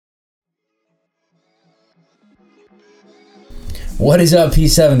What is up,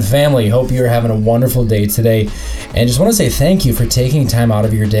 P7 family? Hope you're having a wonderful day today. And just want to say thank you for taking time out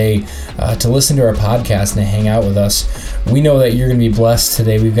of your day to listen to our podcast and to hang out with us. We know that you're going to be blessed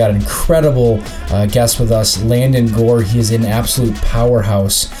today. We've got an incredible guest with us, Landon Gore. He is an absolute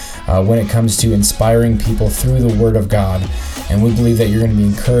powerhouse when it comes to inspiring people through the Word of God. And we believe that you're going to be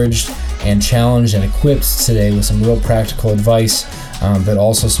encouraged and challenged and equipped today with some real practical advice, but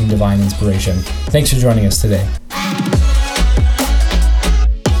also some divine inspiration. Thanks for joining us today.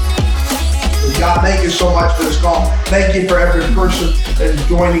 God, thank you so much for this call. Thank you for every person that is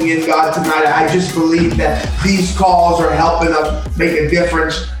joining in, God, tonight. I just believe that these calls are helping us make a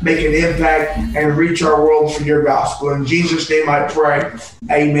difference, make an impact, and reach our world for your gospel. In Jesus' name I pray.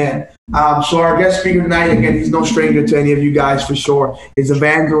 Amen. So our guest speaker tonight, again, he's no stranger to any of you guys for sure, is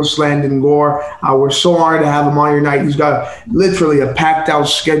Evangelist Landon Gore. We're so honored to have him on your night. He's got literally a packed out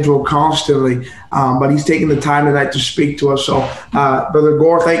schedule constantly, but he's taking the time tonight to speak to us. So Brother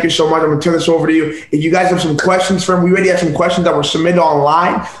Gore, thank you so much. I'm going to turn this over to you. If you guys have some questions for him, we already have some questions that were submitted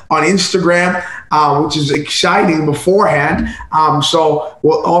online on Instagram, which is exciting beforehand. So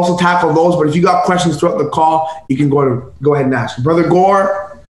we'll also tackle those, but if you got questions throughout the call, you can go ahead and ask. Brother Gore,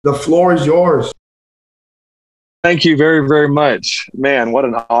 the floor is yours. Thank you very, very much. Man, what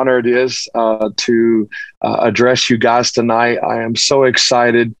an honor it is to address you guys tonight. I am so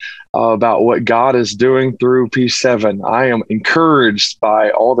excited about what God is doing through P7. I am encouraged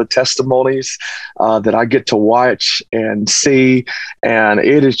by all the testimonies that I get to watch and see, and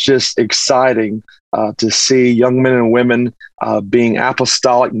it is just exciting to see young men and women being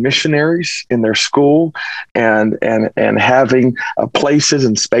apostolic missionaries in their school and having places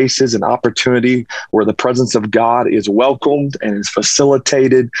and spaces and opportunity where the presence of God is welcomed and is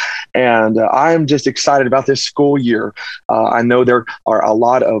facilitated. And I am just excited about this school year. I know there are a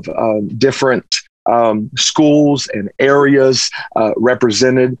lot of different schools and areas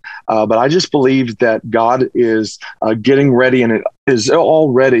represented, but I just believe that God is getting ready, and it is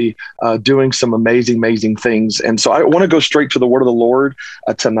already doing some amazing things. And so I want to go straight to the word of the Lord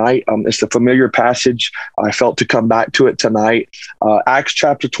tonight. It's a familiar passage. I felt to come back to it tonight. Acts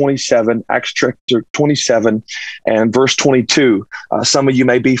chapter 27 and verse 22. Some of you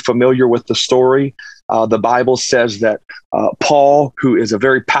may be familiar with the story. The Bible says that Paul, who is a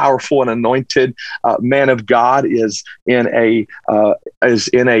very powerful and anointed man of God, is in a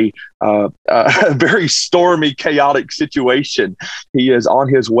very stormy, chaotic situation. He is on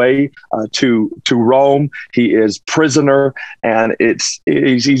his way to Rome. He is prisoner, and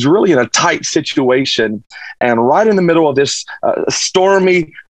he's really in a tight situation. And right in the middle of this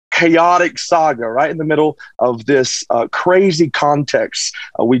stormy, chaotic saga, right in the middle of this crazy context,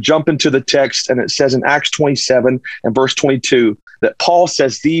 we jump into the text, and it says in Acts 27 and verse 22 that Paul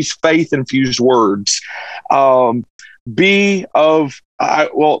says these faith-infused words, let's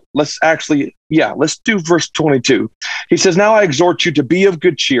do verse 22. He says, "Now I exhort you to be of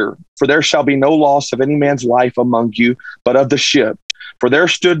good cheer, for there shall be no loss of any man's life among you, but of the ship. For there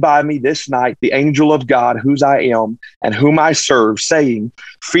stood by me this night the angel of God, whose I am and whom I serve, saying,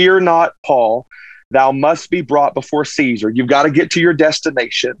 Fear not, Paul, thou must be brought before Caesar." You've got to get to your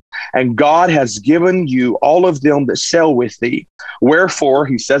destination. "And God has given you all of them that sail with thee. Wherefore,"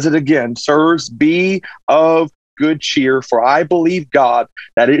 he says it again, "sirs, be of good cheer, for I believe God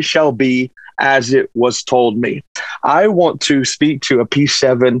that it shall be as it was told me." I want to speak to a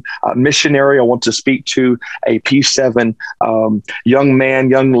P7 missionary. I want to speak to a P7 young man,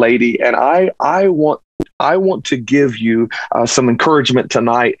 young lady, and I want to give you some encouragement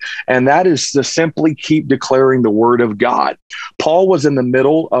tonight, and that is to simply keep declaring the word of God. Paul was in the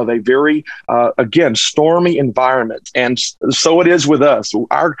middle of a very, stormy environment, and so it is with us.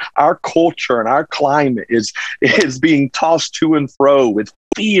 Our culture and our climate is being tossed to and fro with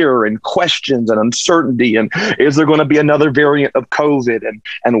fear and questions and uncertainty, and is there going to be another variant of COVID,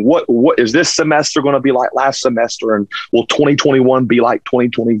 and what is this semester going to be like last semester, and will 2021 be like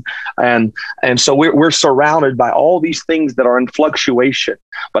 2020? And so we're surrounded by all these things that are in fluctuation.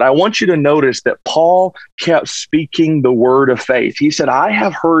 But I want you to notice that Paul kept speaking the word of faith. He said, "I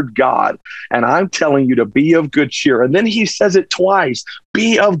have heard God, and I'm telling you to be of good cheer." And then he says it twice,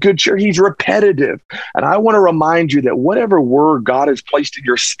 be of good cheer. He's repetitive. And I want to remind you that whatever word God has placed in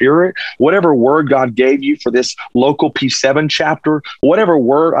your spirit, whatever word God gave you for this local P7 chapter, whatever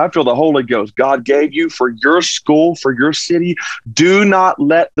word, I feel the Holy Ghost, God gave you for your school, for your city, do not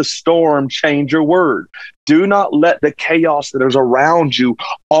let the storm change your word. Do not let the chaos that is around you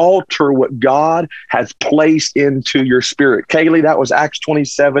alter what God has placed into your spirit. Kaylee, that was Acts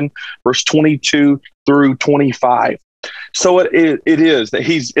 27, verse 22 through 25. So it is that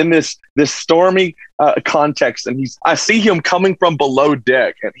he's in this stormy context, and I see him coming from below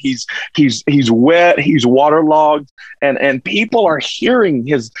deck, and he's wet, he's waterlogged, and people are hearing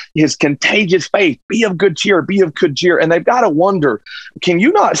his contagious faith. Be of good cheer, be of good cheer, and they've got to wonder, can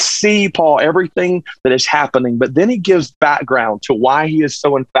you not see, Paul, everything that is happening? But then he gives background to why he is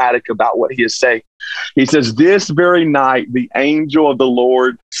so emphatic about what he is saying. He says, this very night, the angel of the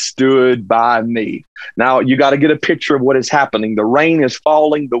Lord stood by me. Now, you got to get a picture of what is happening. The rain is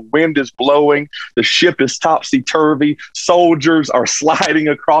falling. The wind is blowing. The ship is topsy-turvy. Soldiers are sliding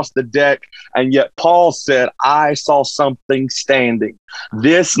across the deck. And yet Paul said, I saw something standing.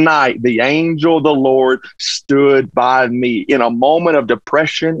 This night, the angel of the Lord stood by me. In a moment of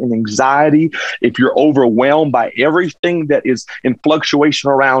depression and anxiety, if you're overwhelmed by everything that is in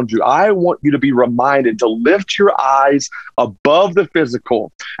fluctuation around you, I want you to be reminded to lift your eyes above the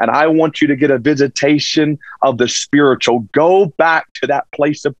physical. And I want you to get a visitation of the spiritual. Go back to that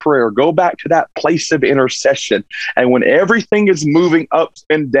place of prayer. Go back to that place of intercession. And when everything is moving up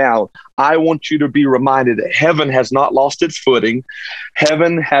and down, I want you to be reminded that heaven has not lost its footing.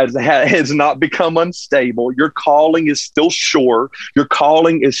 Heaven has not become unstable. Your calling is still sure. Your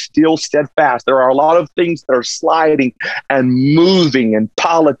calling is still steadfast. There are a lot of things that are sliding and moving in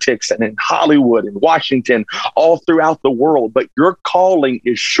politics and in Hollywood and Washington, all throughout the world. But your calling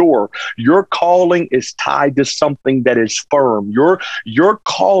is sure. Your calling is tied to something that is firm. Your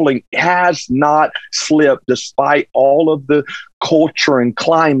calling has not slipped despite all of the culture and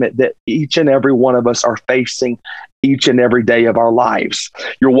climate that each and every one of us are facing each and every day of our lives.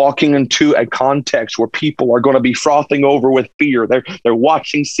 You're walking into a context where people are going to be frothing over with fear. They're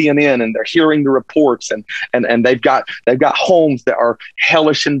watching CNN and they're hearing the reports, and they've got homes that are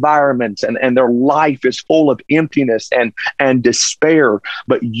hellish environments, and their life is full of emptiness and despair.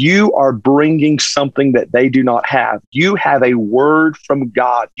 But you are bringing something that they do not have. You have a word from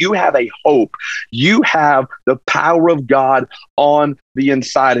God. You have a hope. You have the power of God on the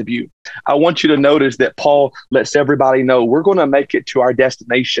inside of you. I want you to notice that Paul lets everybody know we're going to make it to our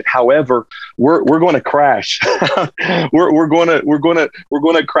destination. However, we're going to crash. we're going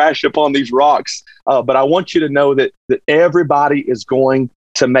to crash upon these rocks. But I want you to know that everybody is going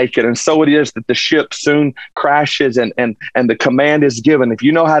to make it. And so it is that the ship soon crashes, and the command is given. If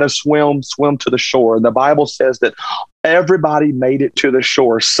you know how to swim, swim to the shore. And the Bible says that everybody made it to the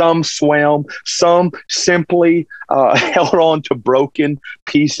shore. Some swam, some simply held on to broken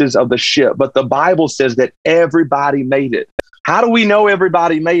pieces of the ship. But the Bible says that everybody made it. How do we know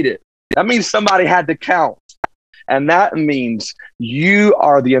everybody made it? That means somebody had to count. And that means you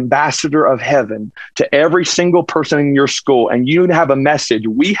are the ambassador of heaven to every single person in your school. And you have a message.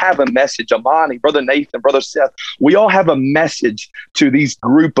 We have a message. Amani, Brother Nathan, Brother Seth, we all have a message to these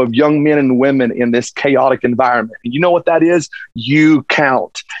group of young men and women in this chaotic environment. And you know what that is? You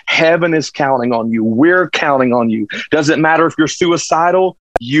count. Heaven is counting on you. We're counting on you. Doesn't matter if you're suicidal.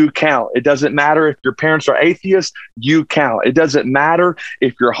 You count. It doesn't matter if your parents are atheists, you count. It doesn't matter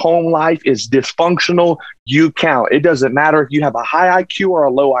if your home life is dysfunctional, you count. It doesn't matter if you have a high IQ or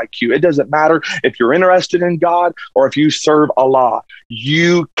a low IQ. It doesn't matter if you're interested in God or if you serve Allah.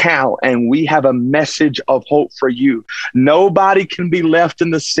 You count, and we have a message of hope for you. Nobody can be left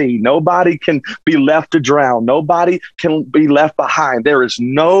in the sea. Nobody can be left to drown. Nobody can be left behind. There is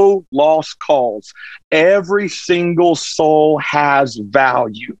no lost cause. Every single soul has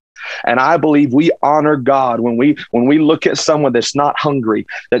value. And I believe we honor God when we look at someone that's not hungry,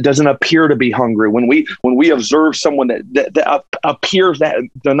 that doesn't appear to be hungry, when we observe someone that appears that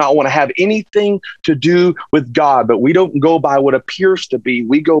does not want to have anything to do with God, but we don't go by what appears to be,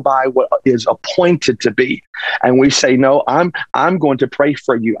 we go by what is appointed to be. And we say, no, I'm going to pray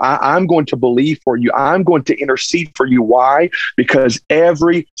for you. I'm going to believe for you. I'm going to intercede for you. Why? Because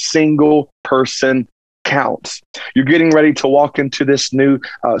every single person counts. You're getting ready to walk into this new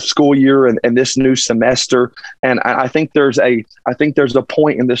school year and this new semester, and I think there's a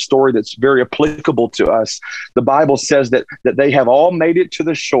point in this story that's very applicable to us. The Bible says that they have all made it to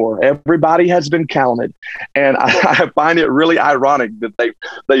the shore. Everybody has been counted, and I find it really ironic that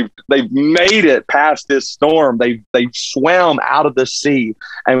they've made it past this storm. They swam out of the sea,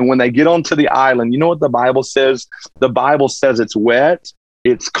 and when they get onto the island, you know what the Bible says? The Bible says it's wet,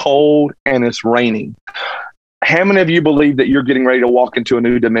 it's cold, and it's raining. How many of you believe that you're getting ready to walk into a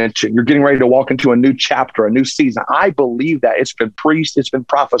new dimension? You're getting ready to walk into a new chapter, a new season. I believe that. It's been preached. It's been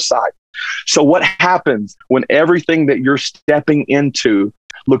prophesied. So what happens when everything that you're stepping into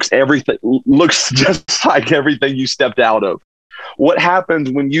looks just like everything you stepped out of? What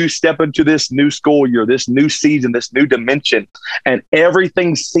happens when you step into this new school year, this new season, this new dimension, and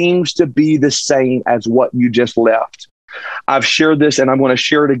everything seems to be the same as what you just left? I've shared this and I'm going to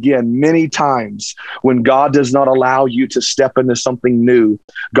share it again many times. When God does not allow you to step into something new,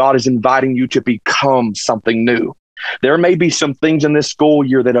 God is inviting you to become something new. There may be some things in this school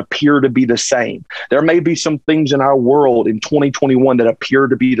year that appear to be the same. There may be some things in our world in 2021 that appear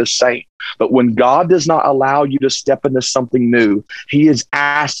to be the same. But when God does not allow you to step into something new, he is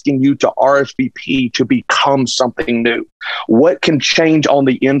asking you to RSVP to become something new. What can change on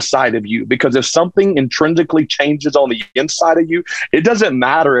the inside of you? Because if something intrinsically changes on the inside of you, it doesn't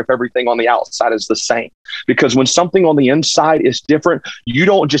matter if everything on the outside is the same. Because when something on the inside is different, you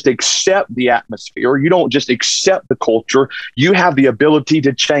don't just accept the atmosphere. You don't just accept the culture. You have the ability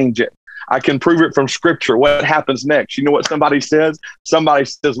to change it. I can prove it from scripture. What happens next? You know what somebody says? Somebody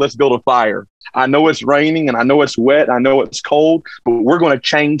says, let's build a fire. I know it's raining and I know it's wet. I know it's cold, but we're going to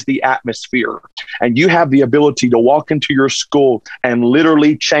change the atmosphere. And you have the ability to walk into your school and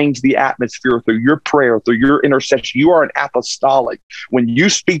literally change the atmosphere through your prayer, through your intercession. You are an apostolic. When you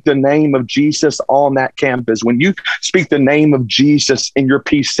speak the name of Jesus on that campus, when you speak the name of Jesus in your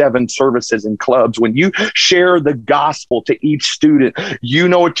P7 services and clubs, when you share the gospel to each student, you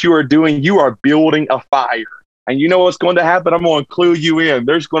know what you are doing. You are building a fire. And you know what's going to happen? I'm going to clue you in.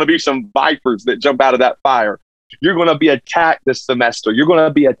 There's going to be some vipers that jump out of that fire. You're going to be attacked this semester. You're going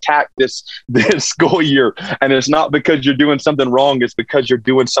to be attacked this school year. And it's not because you're doing something wrong. It's because you're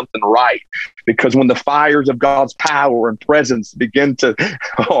doing something right. Because when the fires of God's power and presence begin to,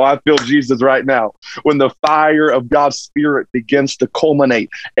 oh, I feel Jesus right now. When the fire of God's Spirit begins to culminate,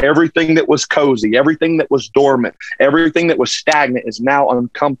 everything that was cozy, everything that was dormant, everything that was stagnant is now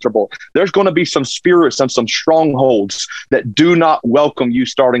uncomfortable. There's going to be some spirits and some strongholds that do not welcome you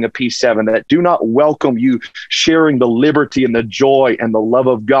starting a P7, that do not welcome you sharing the liberty and the joy and the love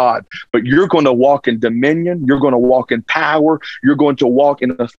of God. But you're going to walk in dominion. You're going to walk in power. You're going to walk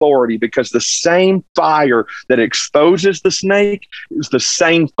in authority, because the same fire that exposes the snake is the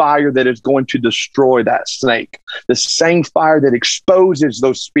same fire that is going to destroy that snake. The same fire that exposes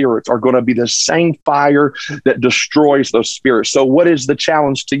those spirits are going to be the same fire that destroys those spirits. So what is the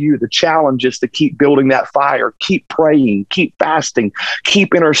challenge to you? The challenge is to keep building that fire, keep praying, keep fasting,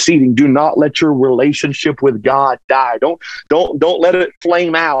 keep interceding. Do not let your relationship with God die. Don't let it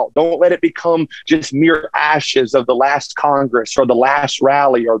flame out. Don't let it become just mere ashes of the last Congress or the last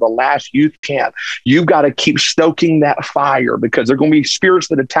rally or the last youth camp. You've got to keep stoking that fire, because there are going to be spirits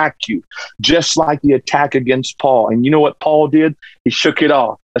that attack you, just like the attack against Paul. And you know what Paul did? He shook it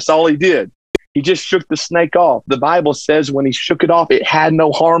off. That's all he did. He just shook the snake off. The Bible says when he shook it off, it had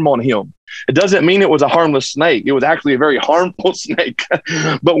no harm on him. It doesn't mean it was a harmless snake. It was actually a very harmful snake.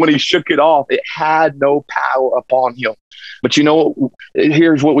 But when he shook it off, it had no power upon him. But you know,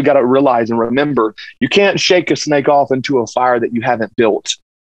 here's what we got to realize and remember. You can't shake a snake off into a fire that you haven't built.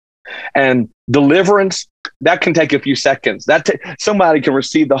 And deliverance, that can take a few seconds. Somebody can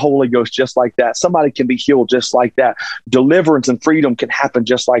receive the Holy Ghost just like that. Somebody can be healed just like that. Deliverance and freedom can happen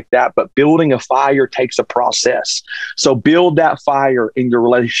just like that. But building a fire takes a process. So build that fire in your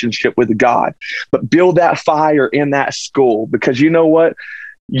relationship with God. But build that fire in that school, because you know what?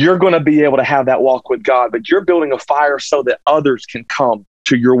 You're going to be able to have that walk with God, but you're building a fire so that others can come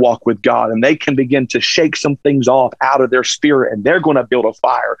to your walk with God, and they can begin to shake some things off out of their spirit, and they're going to build a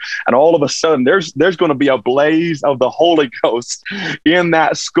fire. And all of a sudden there's going to be a blaze of the Holy Ghost in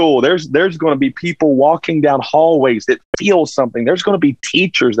that school. There's going to be people walking down hallways that feel something. There's going to be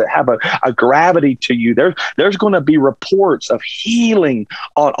teachers that have a gravity to you. There's going to be reports of healing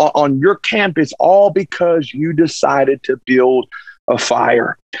on your campus, all because you decided to build a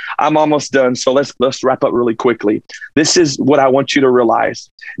fire. I'm almost done, so let's wrap up really quickly. This is what I want you to realize.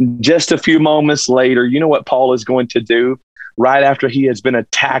 Just a few moments later, you know what Paul is going to do? Right after he has been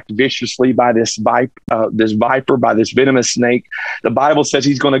attacked viciously by this viper, by this venomous snake, the Bible says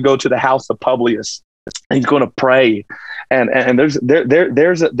he's going to go to the house of Publius. He's going to pray, and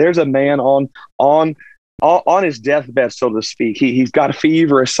there's a man on his deathbed, so to speak. He's got a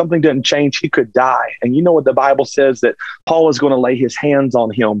fever. If something doesn't change, he could die. And you know what the Bible says? That Paul is going to lay his hands on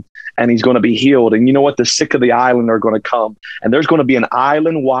him and he's going to be healed. And you know what? The sick of the island are going to come. And there's going to be an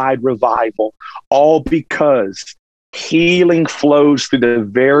island-wide revival, all because healing flows through the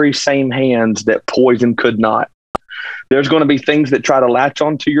very same hands that poison could not. There's going to be things that try to latch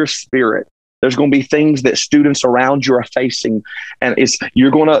onto your spirit. There's going to be things that students around you are facing, and you're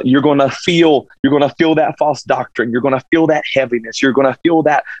going to feel that false doctrine. You're going to feel that heaviness. You're going to feel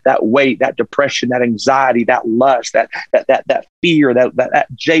that weight, that depression, that anxiety, that lust, that fear, that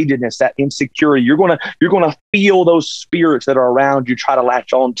jadedness, that insecurity. You're gonna feel those spirits that are around you try to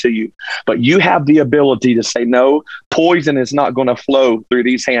latch on to you. But you have the ability to say, no, poison is not going to flow through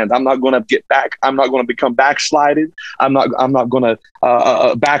these hands. I'm not going to get back. I'm not going to become backslided. I'm not going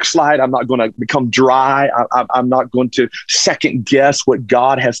to backslide. I'm not going to become dry. I'm not going to second guess what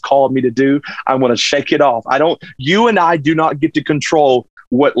God has called me to do. I'm going to shake it off. You and I do not get to control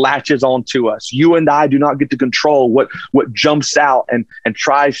what latches onto us. You and I do not get to control what jumps out and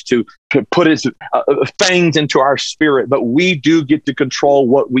tries to put its fangs into our spirit, but we do get to control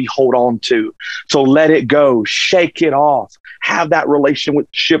what we hold on to. So let it go, shake it off, have that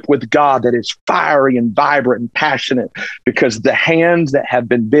relationship with God that is fiery and vibrant and passionate, because the hands that have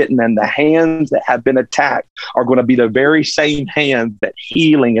been bitten and the hands that have been attacked are going to be the very same hands that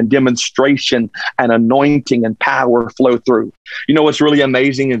healing and demonstration and anointing and power flow through. You know, what's really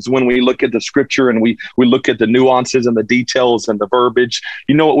amazing is when we look at the scripture and we look at the nuances and the details and the verbiage,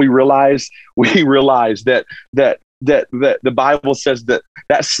 you know what we realize? We realize that the Bible says that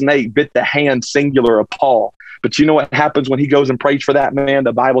snake bit the hand singular of Paul. But you know what happens when he goes and prays for that man?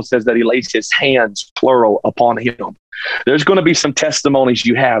 The Bible says that he lays his hands, plural, upon him. There's going to be some testimonies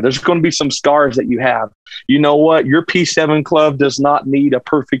you have. There's going to be some scars that you have. You know what? Your P7 club does not need a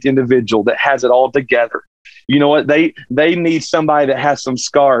perfect individual that has it all together. You know what? They need somebody that has some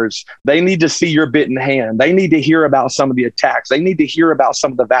scars. They need to see your bitten hand. They need to hear about some of the attacks. They need to hear about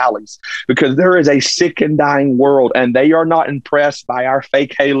some of the valleys, because there is a sick and dying world, and they are not impressed by our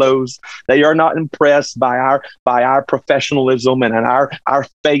fake halos. They are not impressed by our professionalism and our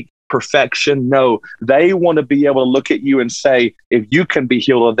fake perfection. No, they want to be able to look at you and say, if you can be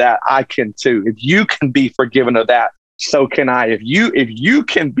healed of that, I can too. If you can be forgiven of that, so can I. If you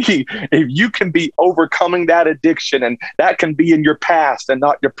can be overcoming that addiction, and that can be in your past and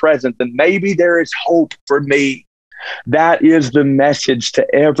not your present, then maybe there is hope for me. That is the message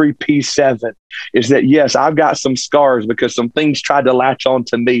to every P7, is that, yes, I've got some scars because some things tried to latch on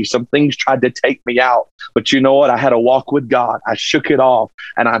to me. Some things tried to take me out. But you know what? I had a walk with God. I shook it off,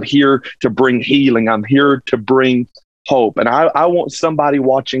 and I'm here to bring healing. I'm here to bring hope. And I want somebody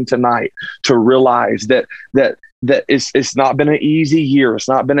watching tonight to realize that it's not been an easy year. It's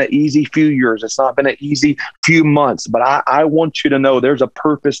not been an easy few years. It's not been an easy few months. But I want you to know there's a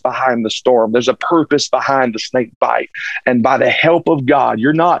purpose behind the storm. There's a purpose behind the snake bite. And by the help of God,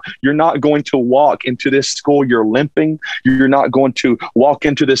 you're not going to walk into this school year limping. You're not going to walk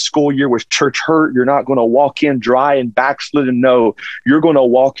into this school year with church hurt. You're not going to walk in dry and backslidden. No, you're going to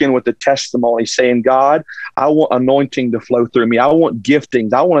walk in with the testimony saying, God, I want anointing to flow through me. I want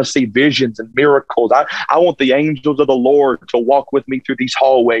giftings. I want to see visions and miracles. I want the angels of the Lord to walk with me through these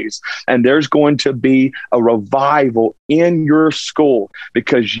hallways. And there's going to be a revival in your school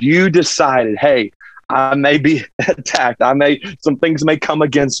because you decided, hey, I may be attacked. Some things may come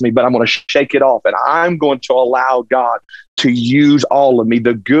against me, but I'm going to shake it off. And I'm going to allow God to use all of me,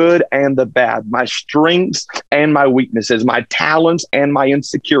 the good and the bad, my strengths and my weaknesses, my talents and my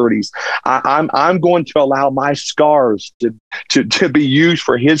insecurities. I'm going to allow my scars to be used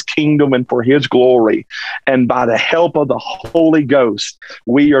for his kingdom and for his glory. And by the help of the Holy Ghost,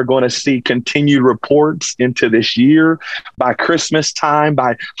 we are going to see continued reports into this year. By Christmas time,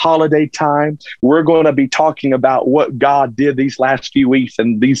 by holiday time, we're going to be talking about what God did these last few weeks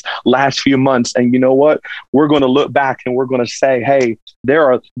and these last few months. And you know what? We're going to look back and we're going to say, hey,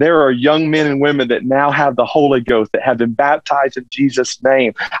 there are young men and women that now have the Holy Ghost, that have been baptized in Jesus'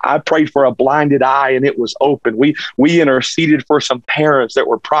 name. I prayed for a blinded eye and it was open. We interceded for some parents that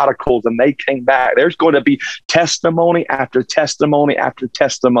were prodigals and they came back. There's going to be testimony after testimony after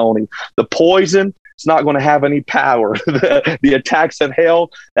testimony. The poison, it's not going to have any power. The attacks of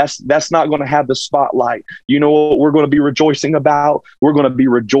hell, that's not going to have the spotlight. You know what we're going to be rejoicing about? We're going to be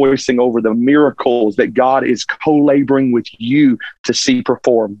rejoicing over the miracles that God is co-laboring with you to see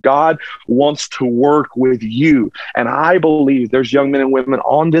perform. God wants to work with you. And I believe there's young men and women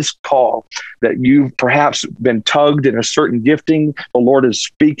on this call that you've perhaps been tugged in a certain gifting. The Lord is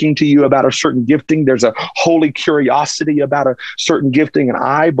speaking to you about a certain gifting. There's a holy curiosity about a certain gifting. And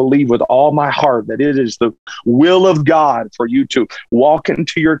I believe with all my heart that it is the will of God for you to walk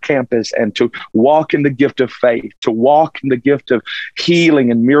into your campus and to walk in the gift of faith, to walk in the gift of healing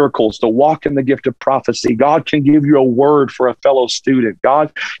and miracles, to walk in the gift of prophecy. God can give you a word for a fellow student.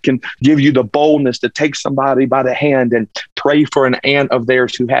 God can give you the boldness to take somebody by the hand and pray for an aunt of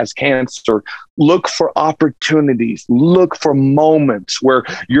theirs who has cancer look for opportunities, look for moments where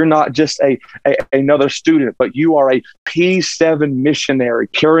you're not just another student, but you are a P7 missionary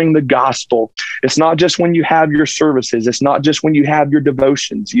carrying the gospel. It's not just when you have your services. It's not just when you have your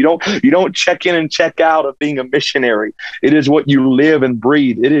devotions. You don't check in and check out of being a missionary. It is what you live and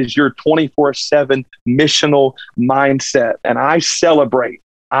breathe. It is your 24/7 missional mindset. And I celebrate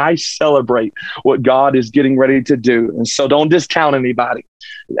what God is getting ready to do. And so don't discount anybody.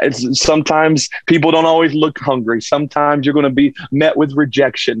 Sometimes people don't always look hungry. Sometimes you're going to be met with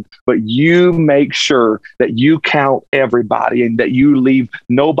rejection, but you make sure that you count everybody and that you leave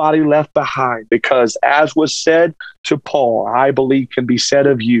nobody left behind, because as was said to Paul, I believe can be said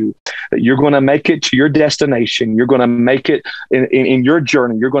of you, that you're going to make it to your destination. You're going to make it in your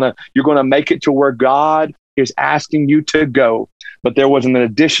journey. You're going to make it to where God is asking you to go. But there was an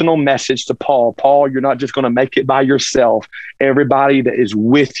additional message to Paul. Paul, you're not just going to make it by yourself. Everybody that is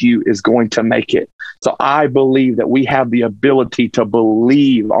with you is going to make it. So I believe that we have the ability to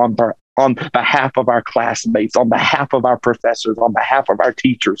believe on behalf of our classmates, on behalf of our professors, on behalf of our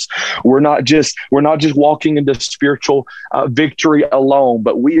teachers. We're not just walking into spiritual victory alone,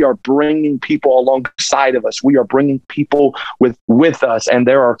 but we are bringing people alongside of us. We are bringing people with us. And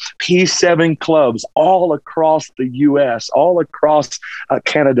there are P7 clubs all across the U.S., all across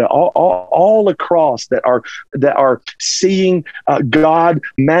Canada, all across that are seeing God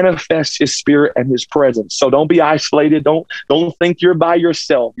manifest His Spirit and His presence. So don't be isolated. Don't think you're by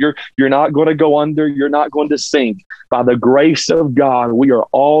yourself. You're not going to go under. You're not going to sink. By the grace of God, we are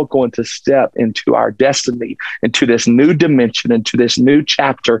all going to step into our destiny, into this new dimension, into this new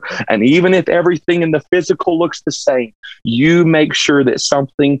chapter. And even if everything in the physical looks the same, you make sure that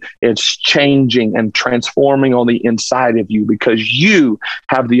something is changing and transforming on the inside of you, because you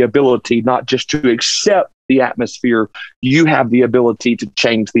have the ability not just to accept the atmosphere, you have the ability to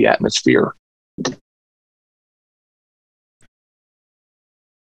change the atmosphere.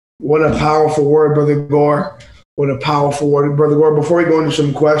 What a powerful word, Brother Gore. What a powerful word, Brother Gore. Before we go into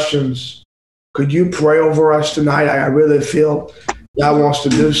some questions, could you pray over us tonight? I really feel God wants to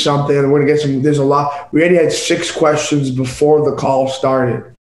do something. And we're going to get there's a lot. We already had 6 questions before the call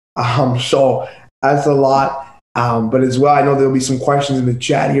started. So that's a lot. But as well, I know there'll be some questions in the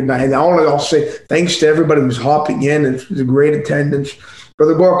chat here tonight. And I want to also say thanks to everybody who's hopping in. It's a great attendance.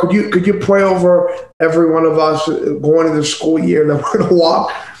 Brother Gore, could you pray over every one of us going into the school year that we're going to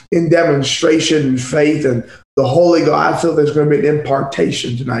walk in demonstration and faith and the Holy Ghost? I feel there's going to be an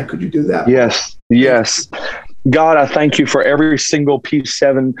impartation tonight. Could you do that? Yes. God, I thank you for every single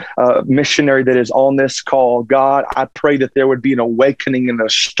P7 missionary that is on this call. God, I pray that there would be an awakening and a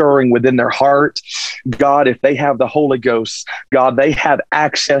stirring within their heart. God, if they have the Holy Ghost, God, they have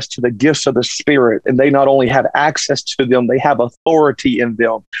access to the gifts of the Spirit. And they not only have access to them, they have authority in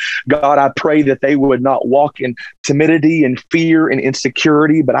them. God, I pray that they would not walk in timidity and fear and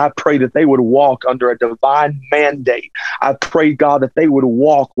insecurity, but I pray that they would walk under a divine mandate. I pray, God, that they would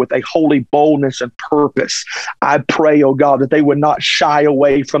walk with a holy boldness and purpose. I pray, oh God, that they would not shy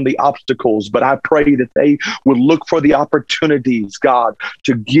away from the obstacles, but I pray that they would look for the opportunities, God,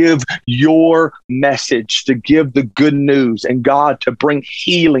 to give your message, to give the good news, and God, to bring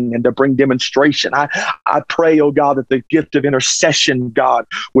healing and to bring demonstration. I pray, oh God, that the gift of intercession, God,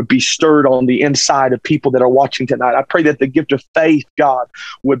 would be stirred on the inside of people that are watching tonight. I pray that the gift of faith, God,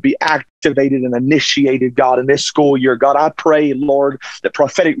 would be activated and initiated, God, in this school year. God, I pray, Lord, that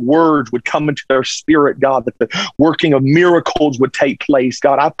prophetic words would come into their spirit, God, that the working of miracles would take place.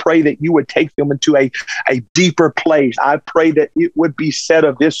 God, I pray that you would take them into a deeper place. I pray that it would be said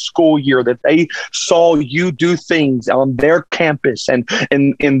of this school year that they saw you do things on their campus and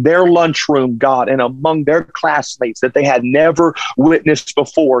in their lunchroom, God, and among their classmates that they had never witnessed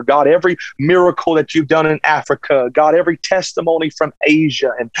before. God, every miracle that you've done in Africa, God, every testimony from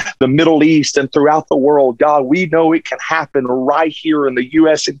Asia and the Middle East and throughout the world, God, we know it can happen right here in the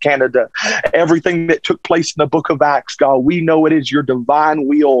U.S. and Canada. Everything that took place in the book of Acts, God, we know it is your divine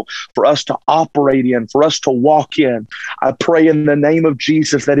will for us to operate in, for us to walk in. I pray in the name of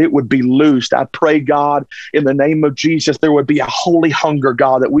Jesus that it would be loosed. I pray, God, in the name of Jesus, there would be a holy hunger,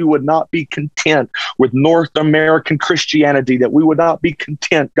 God, that we would not be content with North American Christianity, that we would not be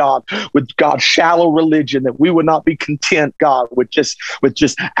content, God, with God's shallow religion, that we would not be content, God, with just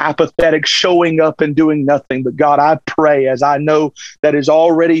apathetic showing up and doing nothing. But God, I pray, as I know that is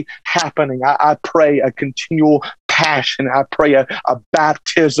already happening, I pray a continual passion. I pray a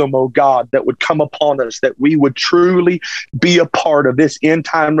baptism, oh God, that would come upon us, that we would truly be a part of this end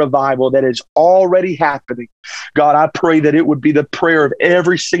time revival that is already happening. God, I pray that it would be the prayer of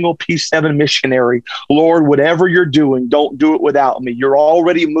every single P7 missionary. Lord, whatever you're doing, don't do it without me. You're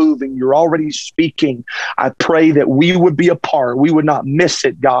already moving. You're already speaking. I pray that we would be a part. We would not miss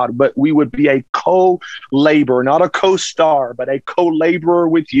it, God, but we would be a co-laborer, not a co-star, but a co-laborer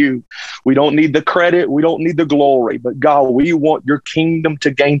with you. We don't need the credit. We don't need the glory, but God, we want your kingdom to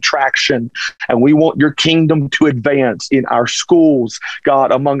gain traction, and we want your kingdom to advance in our schools,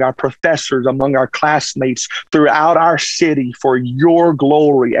 God, among our professors, among our classmates, throughout our city, for your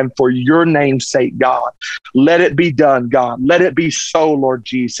glory and for your name's sake, God. Let it be done, God. Let it be so, Lord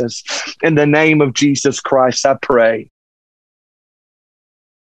Jesus. In the name of Jesus Christ, I pray.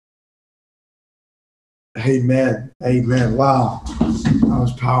 Amen. Amen. Wow. That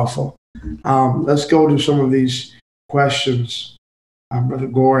was powerful. Let's go to some of these questions, Brother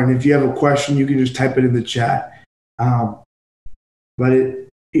Gore. And if you have a question, you can just type it in the chat.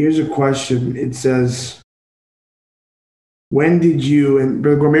 Here's a question. It says, when did you, and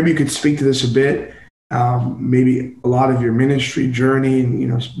Brother Gore, maybe you could speak to this a bit, maybe a lot of your ministry journey,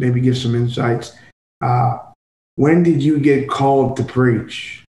 and maybe give some insights. When did you get called to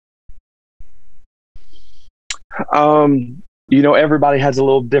preach? Everybody has a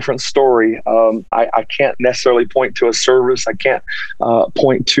little different story. I can't necessarily point to a service. I can't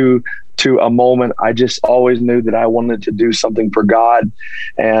point to a moment. I just always knew that I wanted to do something for God.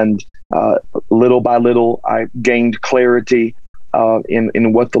 And little by little, I gained clarity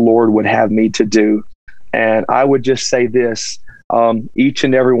in what the Lord would have me to do. And I would just say this. Each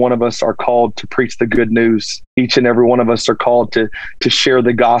and every one of us are called to preach the good news. Each and every one of us are called to share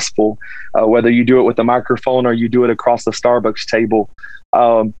the gospel, whether you do it with a microphone or you do it across the Starbucks table.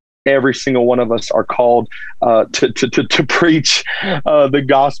 Every single one of us are called to preach the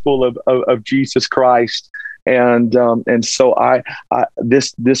gospel of Jesus Christ. And so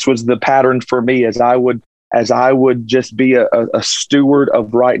this was the pattern for me. As I would just be a steward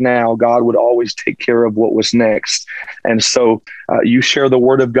of right now, God would always take care of what was next. And so you share the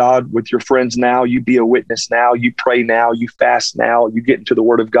word of God with your friends now. You be a witness now. You pray now. You fast now. You get into the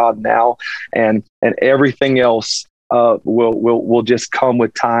word of God now. And everything else will just come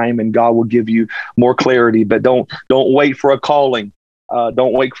with time, and God will give you more clarity. But don't wait for a calling.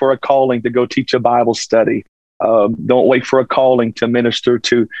 Don't wait for a calling to go teach a Bible study. Don't wait for a calling to minister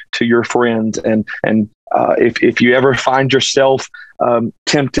to your friends. And if you ever find yourself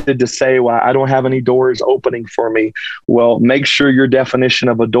tempted to say, well, I don't have any doors opening for me, well, make sure your definition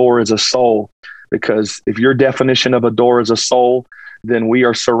of a door is a soul. Because if your definition of a door is a soul, then we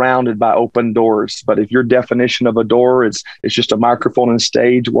are surrounded by open doors. But if your definition of a door is just a microphone and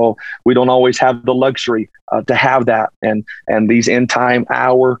stage, well, we don't always have the luxury to have that. And these end time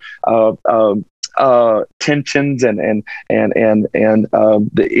hour tensions and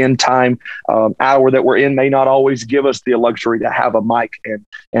the end time hour that we're in may not always give us the luxury to have a mic and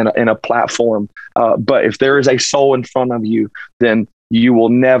a platform. But if there is a soul in front of you, then you will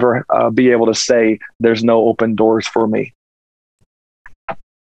never be able to say there's no open doors for me.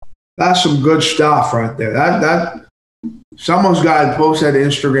 That's some good stuff right there. That someone's got to post that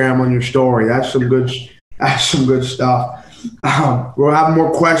Instagram on your story. That's some good stuff. We'll have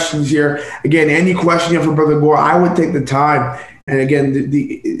more questions here. Again, any question you have for Brother Gore, I would take the time. And again,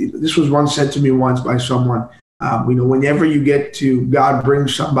 this was once said to me once by someone. Whenever you get to, God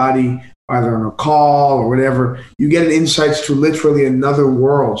brings somebody either on a call or whatever, you get insights to literally another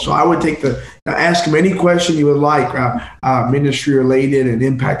world. So I would ask him any question you would like, ministry related and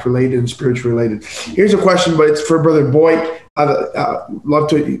impact related and spiritual related. Here's a question, but it's for Brother Boyd. I'd love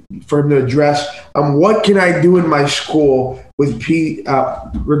for him to address. What can I do in my school with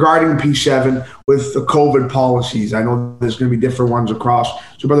regarding P7 with the COVID policies? I know there's going to be different ones across.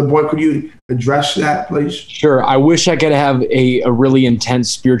 So, Brother Boyd, could you address that, please? Sure. I wish I could have a really intense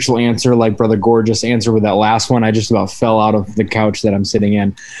spiritual answer like Brother Gore just answered with that last one. I just about fell out of the couch that I'm sitting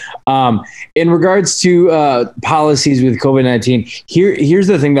in. In regards to policies with COVID-19, here's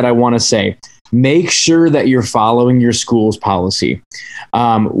the thing that I want to say. Make sure that you're following your school's policy.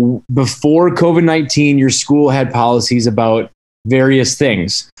 Before COVID-19, your school had policies about various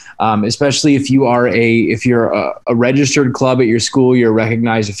things, especially if you're a registered club at your school, you're a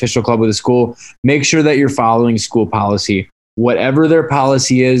recognized official club of the school. Make sure that you're following school policy. Whatever their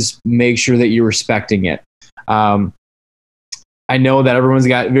policy is, make sure that you're respecting it. I know that everyone's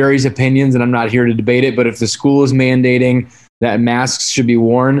got various opinions, and I'm not here to debate it, but if the school is mandating that masks should be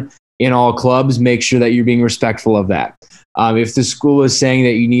worn in all clubs, make sure that you're being respectful of that. If the school is saying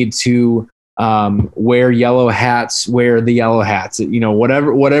that you need to wear yellow hats, wear the yellow hats.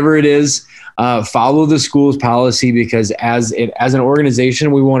 Whatever it is, follow the school's policy, because as an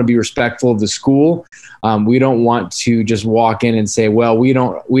organization, we want to be respectful of the school. We don't want to just walk in and say, well, we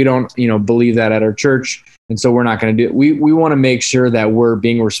don't believe that at our church, and so we're not going to do it. We want to make sure that we're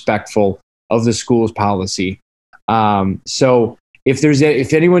being respectful of the school's policy. So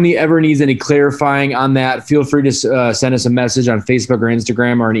if anyone ever needs any clarifying on that, feel free to send us a message on Facebook or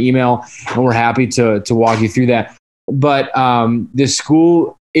Instagram or an email, and we're happy to walk you through that. But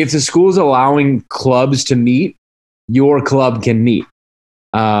if the school is allowing clubs to meet, your club can meet.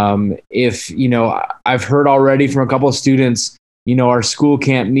 I've heard already from a couple of students, our school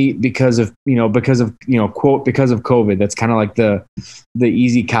can't meet because of COVID. That's kind of like the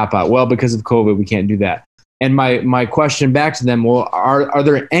easy cop out. Well, because of COVID, we can't do that. And my question back to them, well, are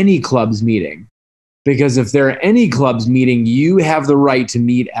there any clubs meeting? Because if there are any clubs meeting, you have the right to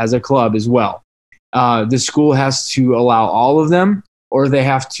meet as a club as well. The school has to allow all of them, or they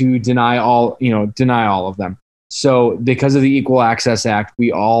have to deny all of them. So because of the Equal Access Act,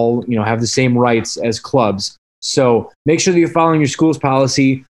 we all, have the same rights as clubs. So make sure that you're following your school's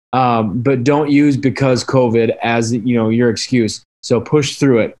policy, but don't use because COVID as, your excuse. So push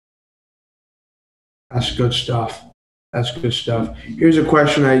through it. That's good stuff. Here's a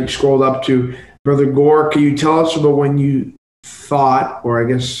question I scrolled up to. Brother Gore, can you tell us about when you thought, or I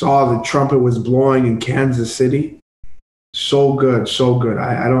guess saw, the trumpet was blowing in Kansas City? So good.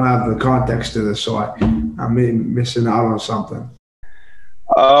 I don't have the context to this, so I'm missing out on something.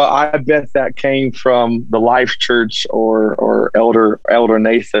 I bet that came from the Life Church or Elder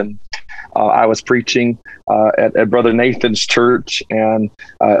Nathan. I was preaching at Brother Nathan's church, and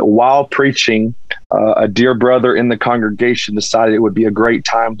while preaching, a dear brother in the congregation decided it would be a great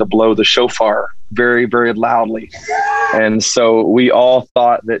time to blow the shofar very, very loudly. And so we all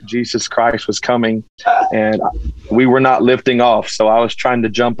thought that Jesus Christ was coming, and we were not lifting off. So I was trying to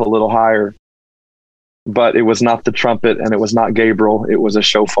jump a little higher, but it was not the trumpet, and it was not Gabriel. It was a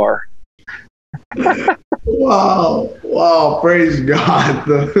shofar. Wow, praise God.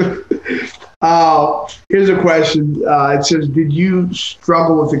 Here's a question. It says, did you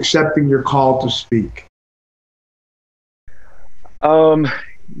struggle with accepting your call to speak?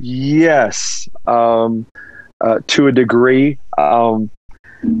 Yes, to a degree.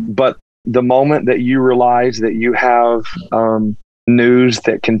 But the moment that you realize that you have news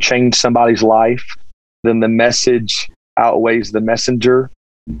that can change somebody's life, then the message outweighs the messenger.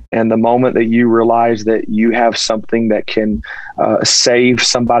 And the moment that you realize that you have something that can save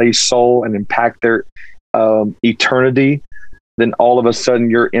somebody's soul and impact their eternity, then all of a sudden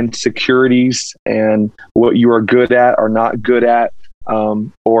your insecurities and what you are good at or not good at,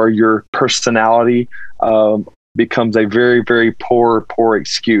 or your personality becomes a very, very poor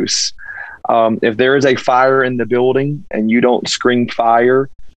excuse. If there is a fire in the building and you don't scream fire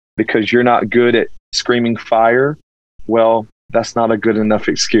because you're not good at screaming fire, well, that's not a good enough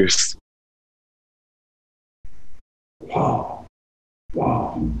excuse. Wow.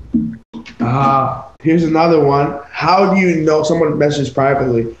 Here's another one. How do you know, someone messaged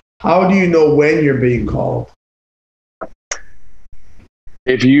privately, how do you know when you're being called?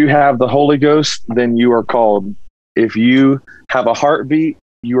 If you have the Holy Ghost, then you are called. If you have a heartbeat,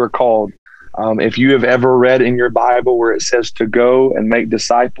 you are called. If you have ever read in your Bible where it says to go and make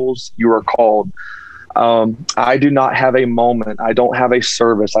disciples, you are called. I do not have a moment. I don't have a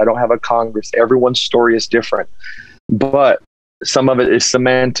service. I don't have a Congress. Everyone's story is different, but some of it is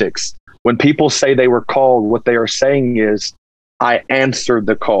semantics. When people say they were called, what they are saying is, I answered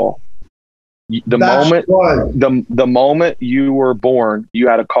the call. The moment you were born, you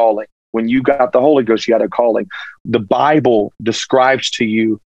had a calling. When you got the Holy Ghost, you had a calling. The Bible describes to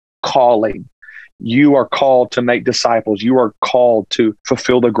you calling. You are called to make disciples. You are called to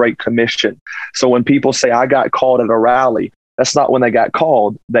fulfill the Great Commission. So when people say, I got called at a rally, that's not when they got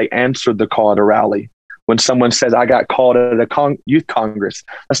called. They answered the call at a rally. When someone says, I got called at a youth congress,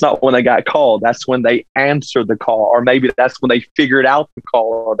 that's not when they got called. That's when they answered the call. Or maybe that's when they figured out the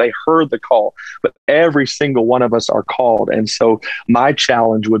call or they heard the call. But every single one of us are called. And so my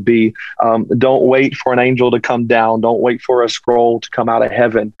challenge would be, don't wait for an angel to come down. Don't wait for a scroll to come out of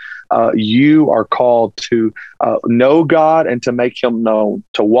heaven. You are called to know God and to make him known,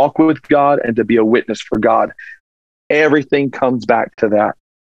 to walk with God and to be a witness for God. Everything comes back to that.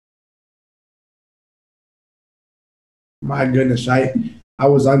 My goodness, I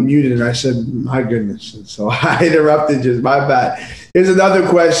was unmuted and I said, my goodness. And so I interrupted you. My bad. Here's another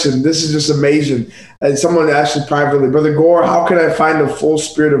question. This is just amazing. And someone asked it privately, Brother Gore, how can I find a full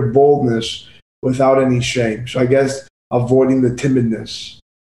spirit of boldness without any shame? So I guess avoiding the timidness,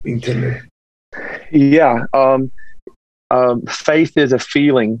 being timid. Yeah. Faith is a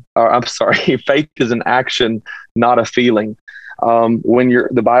feeling, or I'm sorry, faith is an action, not a feeling.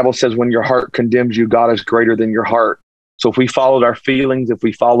 The Bible says when your heart condemns you, God is greater than your heart. So if we followed our feelings, if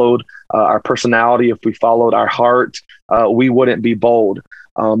we followed our personality, if we followed our heart, we wouldn't be bold.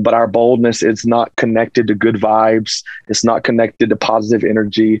 But our boldness is not connected to good vibes. It's not connected to positive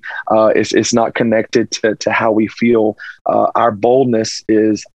energy. It's not connected to how we feel. Our boldness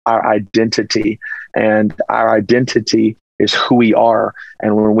is our identity, and our identity is who we are.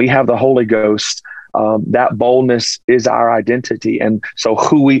 And when we have the Holy Ghost, that boldness is our identity. And so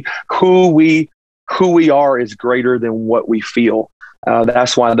who we are is greater than what we feel.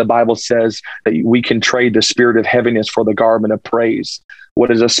 That's why the Bible says that we can trade the spirit of heaviness for the garment of praise. What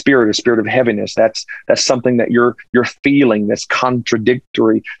is a spirit? A spirit of heaviness. That's something that you're feeling that's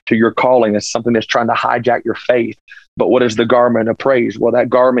contradictory to your calling. That's something that's trying to hijack your faith. But what is the garment of praise? Well, that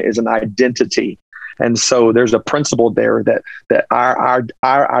garment is an identity. And so there's a principle there that our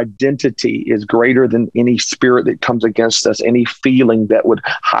identity is greater than any spirit that comes against us, any feeling that would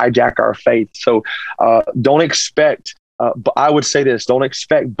hijack our faith. So don't expect, but I would say this, don't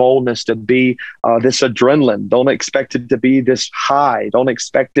expect boldness to be this adrenaline. Don't expect it to be this high. Don't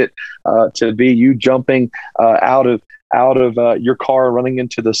expect it to be you jumping out of your car, running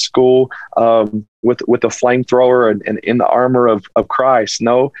into the school with a flamethrower and in the armor of Christ.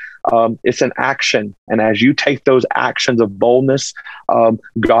 No, it's an action. And as you take those actions of boldness,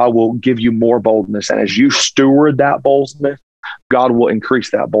 God will give you more boldness. And as you steward that boldness, God will increase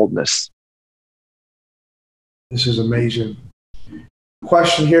that boldness. This is amazing.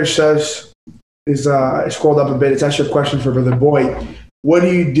 Question here says, I scrolled up a bit. It's actually a question for Brother Boyd. What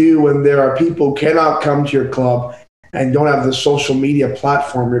do you do when there are people who cannot come to your club and don't have the social media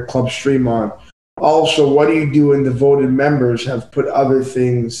platform your club stream on? Also, what do you do when devoted members have put other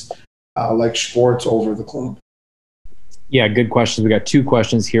things like sports over the club? Yeah, good questions. We got two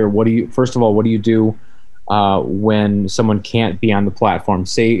questions here. First of all, what do you do when someone can't be on the platform?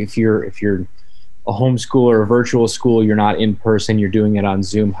 Say if you're a homeschool or a virtual school, you're not in person, you're doing it on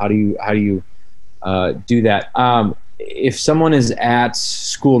Zoom. How do you do that? If someone is at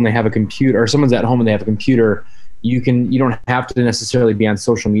school and they have a computer, or someone's at home and they have a computer, you don't have to necessarily be on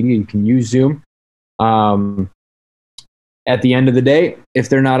social media. You can use Zoom. At the end of the day, if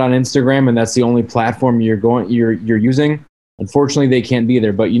they're not on Instagram and that's the only platform you're using, unfortunately they can't be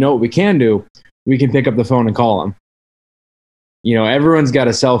there. But you know what we can do? We can pick up the phone and call them. You know, everyone's got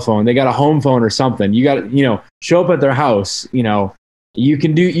a cell phone. They got a home phone or something. You got to, show up at their house. You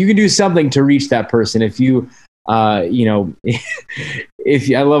can do something to reach that person. If you, I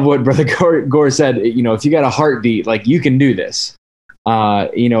love what Brother Gore said. If you got a heartbeat, like, you can do this.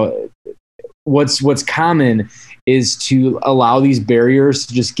 What's common is to allow these barriers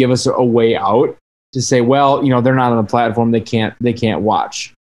to just give us a way out, to say, well, they're not on the platform. They can't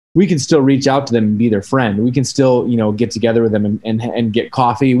watch. We can still reach out to them and be their friend. We can still, get together with them and get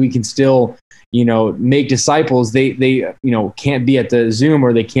coffee. We can still, make disciples. They can't be at the Zoom,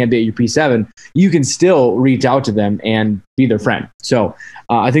 or they can't be at your P7. You can still reach out to them and be their friend. So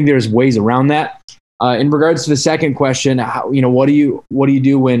I think there's ways around that. In regards to the second question, what do you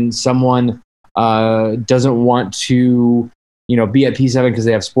do when someone doesn't want to, be at P7 because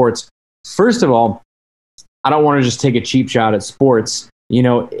they have sports? First of all, I don't want to just take a cheap shot at sports.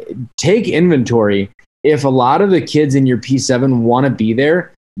 Take inventory. If a lot of the kids in your P7 want to be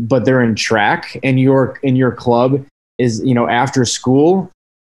there, but they're in track, and your club is, after school,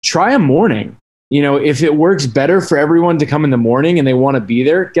 try a morning. If it works better for everyone to come in the morning and they want to be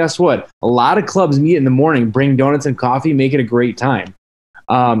there, guess what? A lot of clubs meet in the morning, bring donuts and coffee, make it a great time.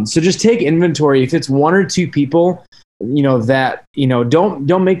 So just take inventory. If it's one or two people,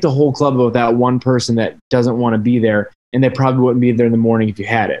 don't make the whole club about that one person that doesn't want to be there. And they probably wouldn't be there in the morning if you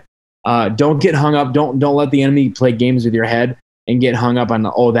had it. Don't get hung up. Don't let the enemy play games with your head and get hung up on,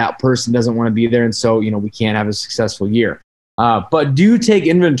 that person doesn't want to be there, and so we can't have a successful year. But do take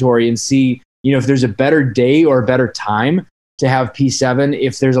inventory and see if there's a better day or a better time to have P7.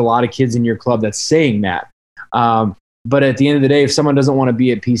 If there's a lot of kids in your club that's saying that. But at the end of the day, if someone doesn't want to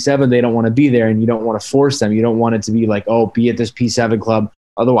be at P7, they don't want to be there, and you don't want to force them. You don't want it to be like, be at this P7 club,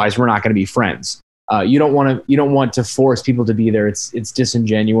 otherwise we're not going to be friends. You don't want to force people to be there. It's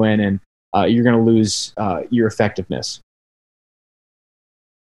disingenuous, and you're going to lose your effectiveness.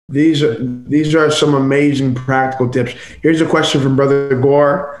 These are some amazing practical tips. Here's a question from Brother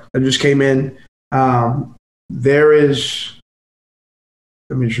Gore that just came in. Let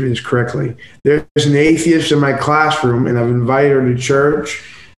me just read this correctly. There's an atheist in my classroom, and I've invited her to church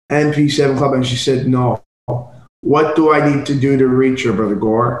and P7 Club, and she said no. What do I need to do to reach her, Brother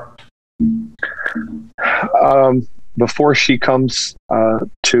Gore? Before she comes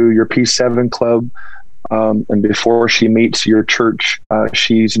to your P7 club, and before she meets your church,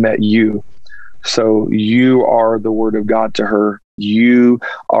 she's met you. So you are the word of God to her. You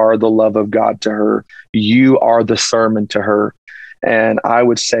are the love of God to her. You are the sermon to her. And I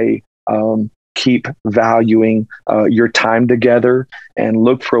would say, keep valuing your time together, and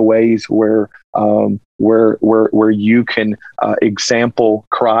look for ways where you can example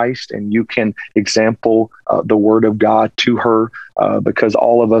Christ, and you can example the Word of God to her, because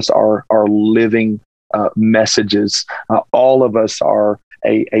all of us are living messages. All of us are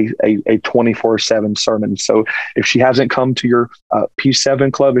a 24/7 sermon. So if she hasn't come to your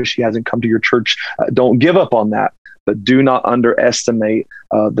P7 club, if she hasn't come to your church, don't give up on that. But do not underestimate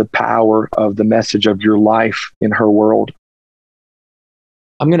the power of the message of your life in her world.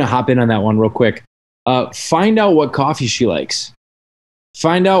 I'm going to hop in on that one real quick. Find out what coffee she likes.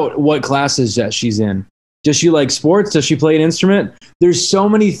 Find out what classes that she's in. Does she like sports? Does she play an instrument? There's so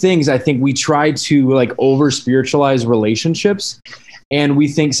many things. I think we try to like over spiritualize relationships, and we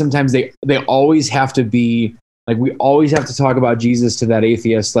think sometimes they always have to be like, we always have to talk about Jesus to that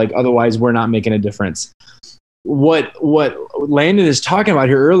atheist. Like, otherwise we're not making a difference. What Landon is talking about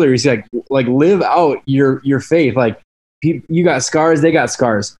here earlier is like live out your faith. Like, you got scars, they got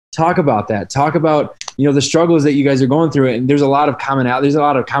scars. Talk about that. Talk about, the struggles that you guys are going through. And there's a lot of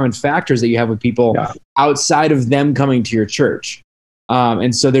common factors that you have with people outside of them coming to your church.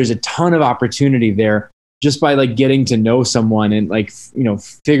 And so there's a ton of opportunity there just by like getting to know someone and like,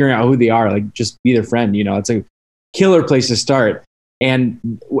 figuring out who they are, like just be their friend. It's a killer place to start.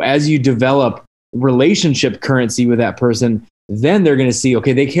 And as you develop relationship currency with that person, then they're going to see,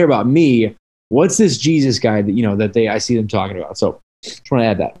 okay, they care about me. What's this Jesus guy that I see them talking about? So just want to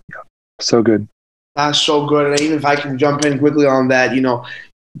add that. So good. That's so good. And even if I can jump in quickly on that,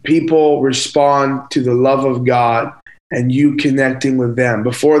 people respond to the love of God and you connecting with them.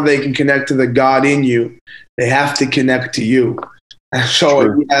 Before they can connect to the God in you, they have to connect to you. And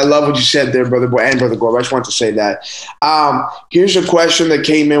so I love what you said there, Brother Boy and Brother Gore. I just want to say that. Here's a question that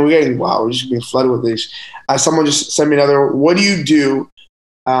came in. We're just being flooded with these. Someone just sent me another. What do you do?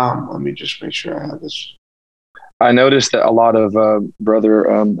 Let me just make sure I have this. I noticed that a lot of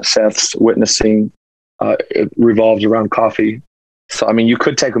Brother Seth's witnessing it revolves around coffee. So, you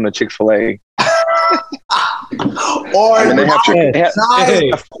could take them to Chick-fil-A. Or they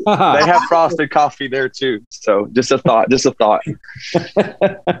have frosted coffee there too. So just a thought. I'm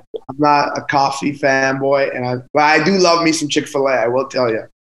not a coffee fanboy, but I do love me some Chick-fil-A. I will tell you,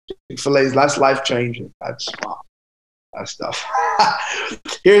 Chick-fil-A, that's life changing. That's stuff.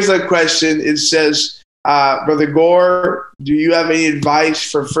 Here's a question. It says, Brother Gore, do you have any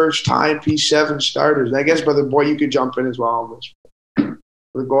advice for first-time P7 starters? I guess, Brother Boy, you could jump in as well on this.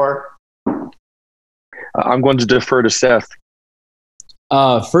 Brother Gore? I'm going to defer to Seth.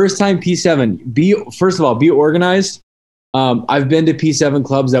 First-time P7. First of all, be organized. I've been to P7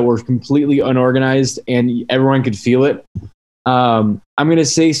 clubs that were completely unorganized, and everyone could feel it. I'm going to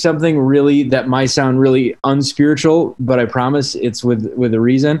say something really that might sound really unspiritual, but I promise it's with a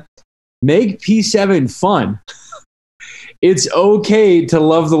reason. Make P7 fun. It's okay to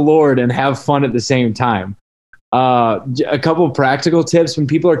love the Lord and have fun at the same time. A couple of practical tips when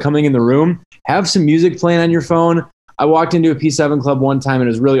people are coming in the room: have some music playing on your phone. I walked into a P7 club one time and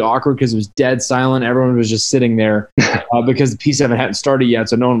it was really awkward because it was dead silent. Everyone was just sitting there because the P7 hadn't started yet,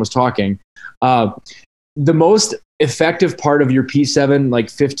 so no one was talking. The most effective part of your P7, like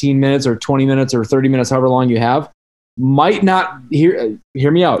 15 minutes or 20 minutes or 30 minutes, however long you have, might not, hear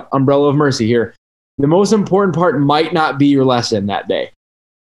me out, umbrella of mercy here. The most important part might not be your lesson that day.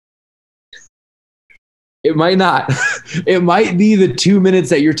 It might not. It might be the 2 minutes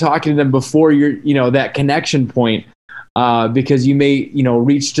that you're talking to them before that connection point, because you may,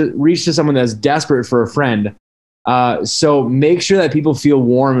 reach to someone that's desperate for a friend. So make sure that people feel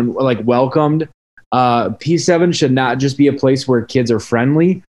warm and like welcomed. P7 should not just be a place where kids are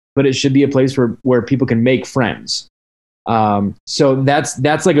friendly, but it should be a place where people can make friends. So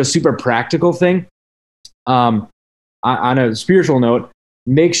that's like a super practical thing. On a spiritual note,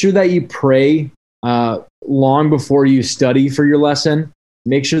 make sure that you pray long before you study for your lesson.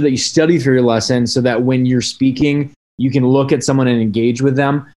 Make sure that you study for your lesson so that when you're speaking, you can look at someone and engage with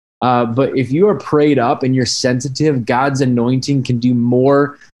them. But if you are prayed up and you're sensitive, God's anointing can do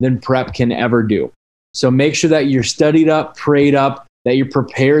more than prep can ever do. So make sure that you're studied up, prayed up, that you're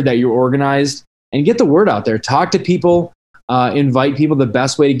prepared, that you're organized, and get the word out there. Talk to people, invite people. The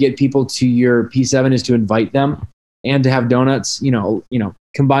best way to get people to your P7 is to invite them and to have donuts,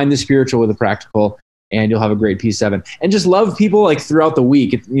 combine the spiritual with the practical. and you'll have a great P7. And just love people like throughout the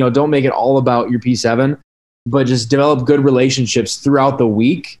week. Don't make it all about your P7, but just develop good relationships throughout the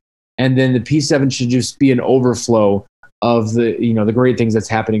week. And then the P7 should just be an overflow of the great things that's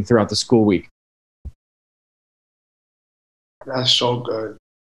happening throughout the school week. That's so good.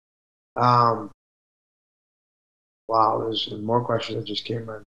 Wow, there's more questions that just came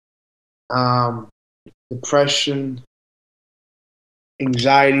in. Depression,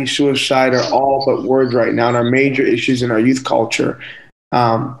 anxiety, suicide are all but words right now and are major issues in our youth culture.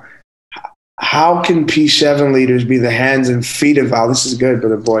 How can P7 leaders be the hands and feet of, this is good,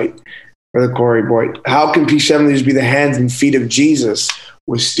 Brother Corey Boyd. How can P7 leaders be the hands and feet of Jesus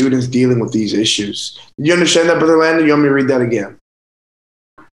with students dealing with these issues? Did you understand that, Brother Landon? You want me to read that again?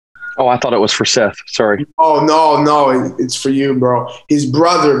 Oh, I thought it was for Seth. Sorry. Oh, no, it's for you, bro. His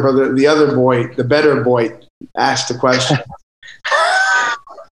brother, the other boy, the better boy, asked the question.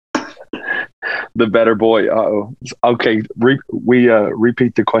 The better boy. Uh-oh. Okay.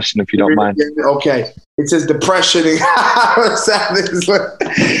 Repeat the question if you don't mind. Okay. It says depression,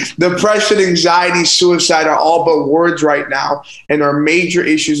 depression, anxiety, suicide are all but words right now and are major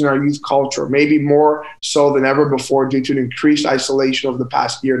issues in our youth culture, maybe more so than ever before due to an increased isolation over the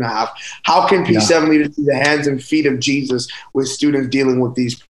past year and a half. How can P7 leaders be the hands and feet of Jesus with students dealing with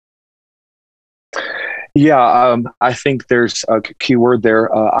these? Yeah, I think there's a key word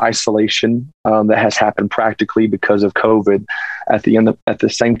there, isolation, that has happened practically because of COVID. At the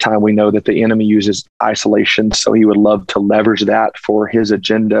same time, we know that the enemy uses isolation, so he would love to leverage that for his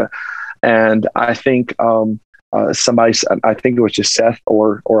agenda. And I think I think it was just Seth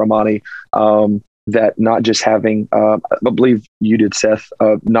or Amani, that not just having, I believe you did, Seth,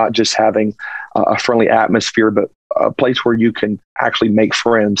 not just having a friendly atmosphere, but a place where you can actually make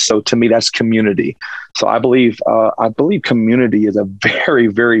friends. So to me, that's community. So I believe community is a very,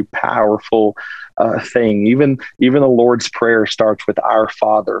 very powerful thing. Even the Lord's Prayer starts with Our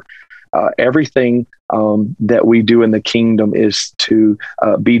Father. Everything that we do in the kingdom is to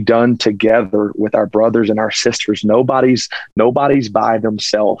be done together with our brothers and our sisters. Nobody's by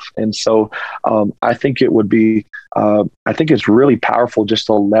themselves. And so I think it would be, I think it's really powerful just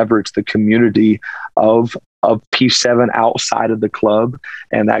to leverage the community of P7 outside of the club.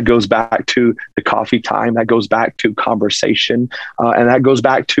 And that goes back to the coffee time, that goes back to conversation, and that goes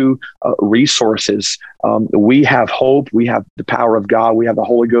back to resources. We have hope, we have the power of God, we have the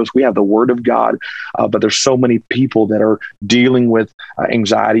Holy Ghost, we have the Word of God, but there's so many people that are dealing with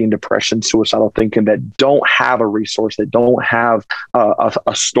anxiety and depression, suicidal thinking, that don't have a resource, that don't have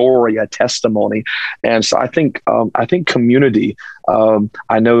a story, a testimony. And so I think community,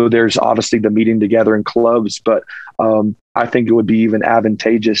 I know there's obviously the meeting together in clubs, but I think it would be even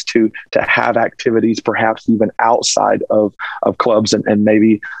advantageous to have activities perhaps even outside of clubs, and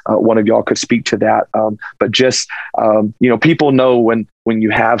maybe one of y'all could speak to that. But just, people know when you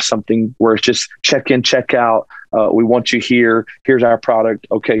have something where it's just check in, check out. We want you here. Here's our product.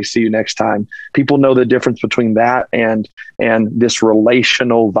 Okay, see you next time. People know the difference between that and this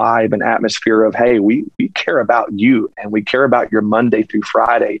relational vibe and atmosphere of, hey, we care about you and we care about your Monday through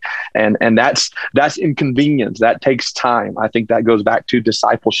Friday. And that's inconvenience. That takes time. I think that goes back to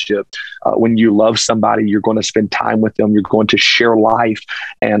discipleship. When you love somebody, you're going to spend time with them. You're going to share life,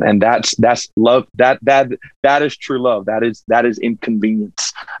 and that's love. That is true love. That is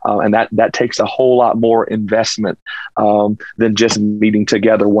inconvenience, and that takes a whole lot more investment than just meeting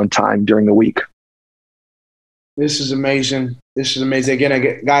together one time during the week. This is amazing.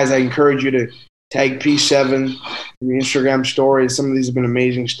 Again, guys, I encourage you to tag P7 in the Instagram story. Some of these have been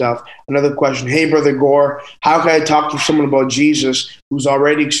amazing stuff. Another question. Hey, Brother Gore, how can I talk to someone about Jesus who's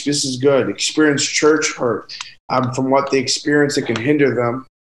already, this is good, experienced church hurt? From what they experience, it can hinder them,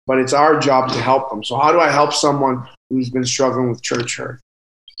 but it's our job to help them. So how do I help someone who's been struggling with church hurt?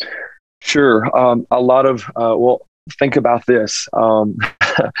 Sure. A lot of, think about this.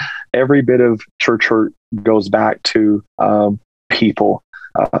 Every bit of church hurt goes back to people.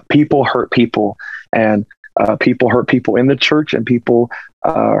 People hurt people, and people hurt people in the church, and people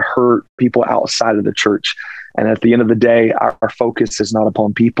hurt people outside of the church. And at the end of the day, our focus is not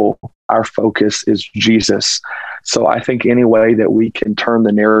upon people. Our focus is Jesus. So I think any way that we can turn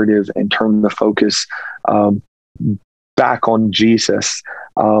the narrative and turn the focus back on Jesus,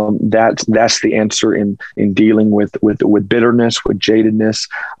 that's the answer in dealing with bitterness, with jadedness,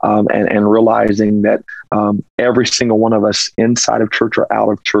 and realizing that every single one of us inside of church or out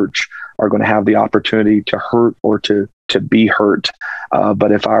of church are going to have the opportunity to hurt or to be hurt.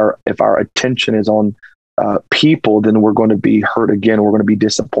 But if our attention is on people, then we're going to be hurt again. We're going to be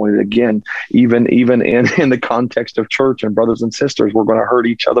disappointed again. Even in the context of church and brothers and sisters, we're going to hurt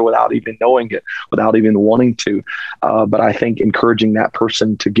each other without even knowing it, without even wanting to. But I think encouraging that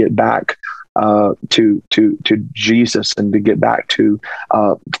person to get back to Jesus and to get back to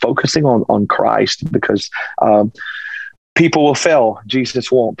focusing on Christ, because people will fail.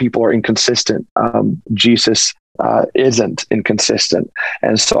 Jesus won't. People are inconsistent. Jesus isn't inconsistent.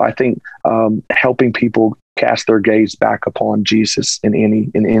 And so I think helping people cast their gaze back upon Jesus in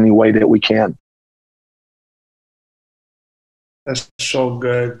any way that we can. That's so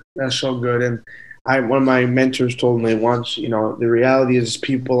good. That's so good. And one of my mentors told me once, the reality is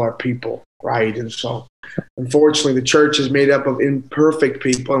people are people, right? And so unfortunately, the church is made up of imperfect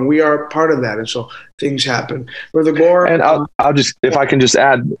people, and we are part of that. And so things happen. Brother Gore. And I'll just, if I can just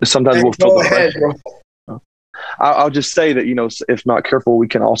add, sometimes we'll feel the pressure. I'll just say that, if not careful, we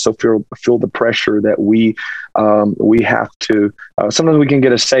can also feel the pressure that we have to, sometimes we can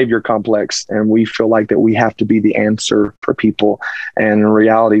get a savior complex, and we feel like that we have to be the answer for people. And in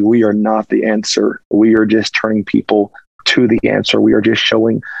reality, we are not the answer. We are just turning people to the answer. We are just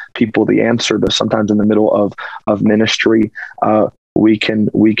showing people the answer. But sometimes in the middle of ministry, we can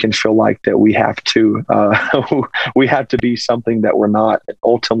feel like that we have to be something that we're not.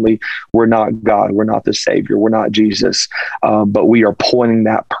 Ultimately, we're not God. We're not the Savior. We're not Jesus. But we are pointing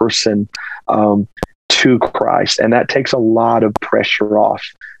that person to Christ, and that takes a lot of pressure off.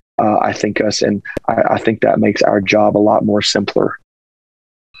 I think I think that makes our job a lot more simpler.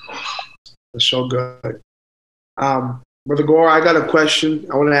 That's so good. Brother Gore, I got a question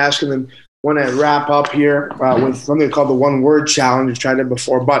I want to ask, and then want to wrap up here with something called the One Word Challenge. We've tried it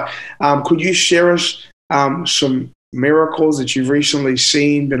before, but could you share us some miracles that you've recently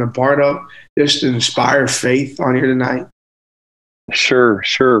seen, been a part of, just to inspire faith on here tonight? Sure.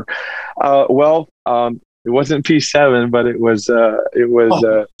 Well, it wasn't P7, but it was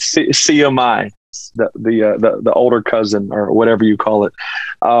CMI, the older cousin, or whatever you call it.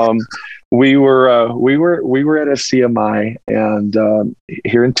 We were at a CMI and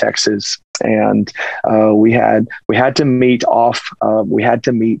here in Texas, and we had to meet off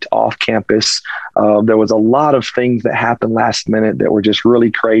campus. There was a lot of things that happened last minute that were just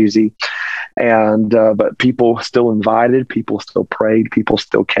really crazy, and but people still invited, people still prayed, people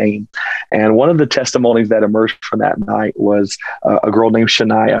still came. And one of the testimonies that emerged from that night was a girl named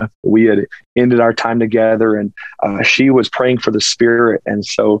Shania. We had ended our time together, and she was praying for the Spirit, and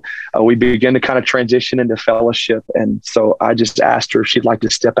so we began to kind of transition into fellowship. And so I just asked her if she'd like to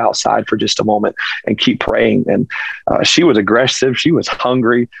step outside for just a moment and keep praying. And she was aggressive. She was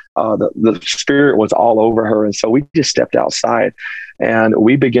hungry. The Spirit was all over her. And so we just stepped outside and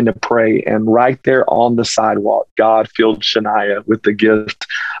we began to pray. And right there on the sidewalk, God filled Shania with the gift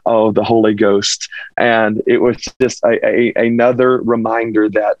of the Holy Ghost. And it was just another reminder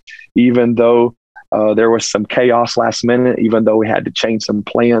that even though there was some chaos last minute, even though we had to change some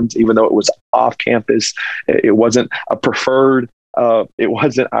plans, even though it was off campus, it wasn't a preferred, it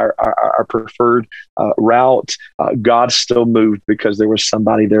wasn't our preferred route. God still moved because there was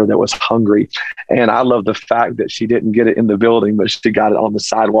somebody there that was hungry. And I love the fact that she didn't get it in the building, but she got it on the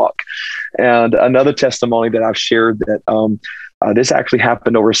sidewalk. And another testimony that I've shared that this actually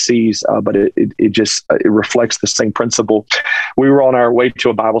happened overseas, but it reflects the same principle. We were on our way to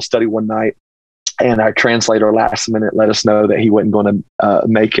a Bible study one night, and our translator last minute let us know that he wasn't going to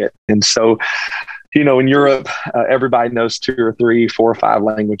make it. And so, in Europe, everybody knows 2 or 3, 4 or 5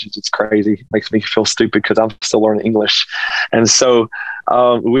 languages. It's crazy. It makes me feel stupid because I'm still learning English. And so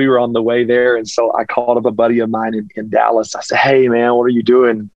we were on the way there. And so I called up a buddy of mine in Dallas. I said, "Hey, man, what are you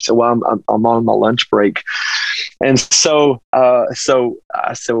doing?" He said, "Well, I'm on my lunch break." And so I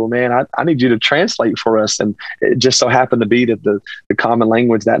said, "Well, man, I need you to translate for us." And it just so happened to be that the common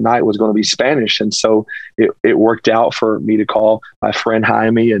language that night was going to be Spanish. And so it worked out for me to call my friend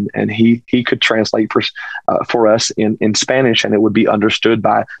Jaime, and he could translate for us in Spanish, and it would be understood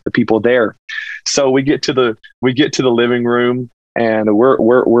by the people there. So we get to the living room, and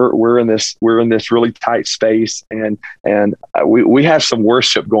we're in this really tight space, and we have some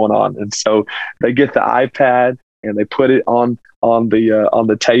worship going on. And so they get the iPad and they put it on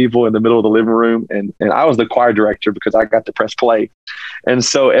the table in the middle of the living room, and I was the choir director because I got to press play. And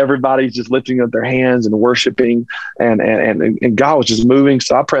so everybody's just lifting up their hands and worshiping, and God was just moving.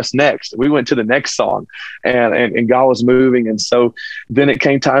 So I pressed next. We went to the next song, and God was moving. And so then it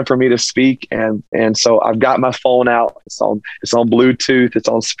came time for me to speak, and so I've got my phone out. It's on Bluetooth. It's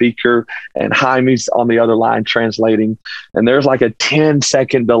on speaker, and Jaime's on the other line translating. And there's like a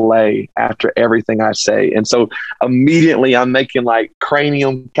 10-second delay after everything I say. And so immediately I'm making making like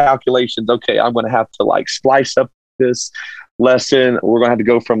cranium calculations. Okay, I'm going to have to like splice up this lesson. We're going to have to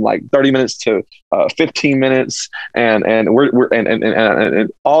go from like 30 minutes to 15 minutes, and we're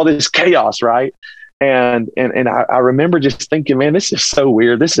all this chaos, right? And I remember just thinking, man, this is so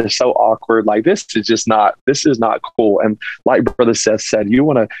weird. This is so awkward. Like, this is not cool. And like Brother Seth said, you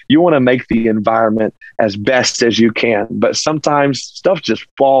want to make the environment as best as you can, but sometimes stuff just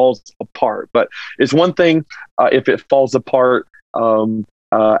falls apart. But it's one thing if it falls apart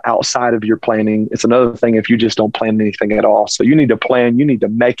outside of your planning. It's another thing if you just don't plan anything at all. So you need to plan, you need to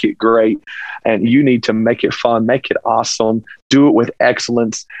make it great, and you need to make it fun, make it awesome, do it with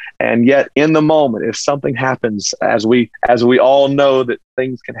excellence. And yet in the moment, if something happens, as we all know that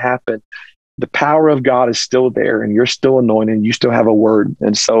things can happen, the power of God is still there, and you're still anointed, and you still have a word.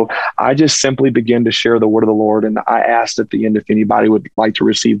 And so I just simply begin to share the word of the Lord. And I asked at the end if anybody would like to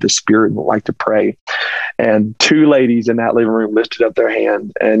receive the Spirit and would like to pray. And 2 ladies in that living room lifted up their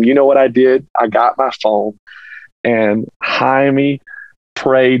hand. And you know what I did? I got my phone, and Jaime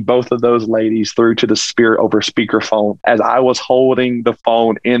prayed both of those ladies through to the Spirit over speakerphone as I was holding the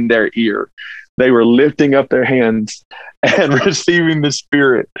phone in their ear. They were lifting up their hands and receiving the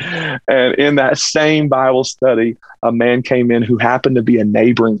Spirit. And in that same Bible study, a man came in who happened to be a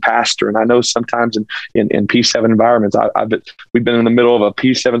neighboring pastor. And I know sometimes in P7 environments, we've been in the middle of a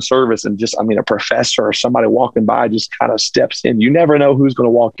P7 service, and a professor or somebody walking by just kind of steps in. You never know who's going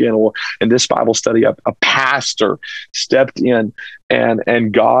to walk in. Or in this Bible study, a pastor stepped in,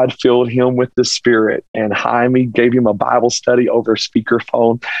 and God filled him with the Spirit. And Jaime gave him a Bible study over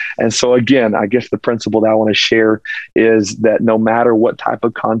speakerphone. And so again, I guess the principle that I want to share is that no matter what type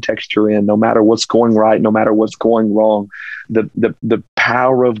of context you're in, no matter what's going right, no matter what's going wrong, the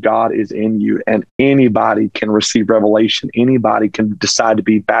power of God is in you, and anybody can receive revelation. Anybody can decide to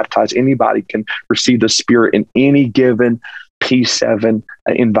be baptized. Anybody can receive the Spirit in any given P7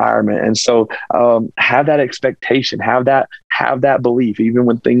 environment. And so have that expectation, have that belief, even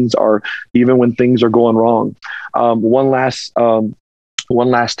when things are going wrong. One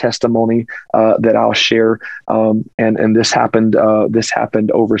last testimony that I'll share, and this happened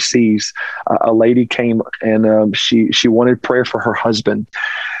overseas. A lady came, and she wanted prayer for her husband.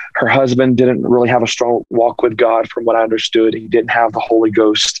 Her husband didn't really have a strong walk with God, from what I understood. He didn't have the Holy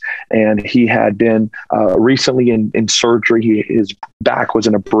Ghost, and he had been recently in surgery. His back was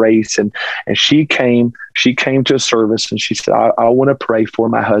in a brace, and she came to a service, and she said, I want to pray for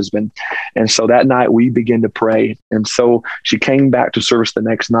my husband. And so that night we began to pray. And so she came back to service the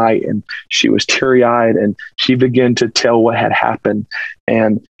next night, and she was teary-eyed, and she began to tell what had happened.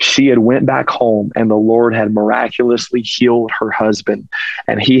 And she had went back home, and the Lord had miraculously healed her husband,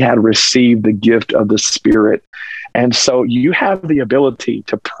 and he had received the gift of the Spirit. And so you have the ability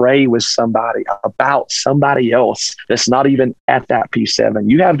to pray with somebody about somebody else that's not even at that P7.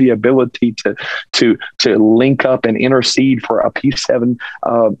 You have the ability to link up and intercede for a P7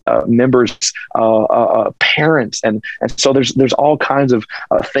 members' parents, and so there's all kinds of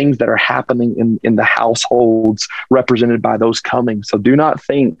things that are happening in the households represented by those coming. So do not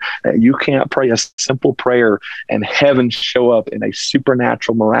think that you can't pray a simple prayer and heaven show up in a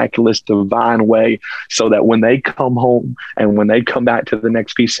supernatural, miraculous, divine way, so that when they come home and when they come back to the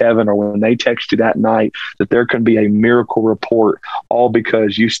next P7, or when they text you that night, that there can be a miracle report, all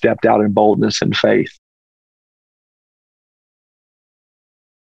because you stepped out in boldness and faith.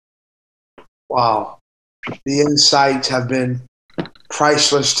 Wow. The insights have been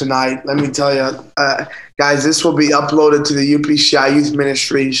priceless tonight. Let me tell you, guys, this will be uploaded to the UPCI Youth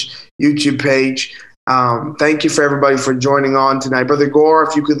Ministries YouTube page. Thank you for everybody for joining on tonight. Brother Gore,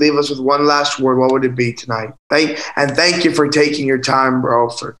 if you could leave us with one last word, what would it be tonight? Thank you for taking your time, bro,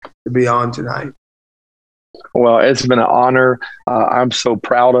 to be on tonight. Well, it's been an honor. I'm so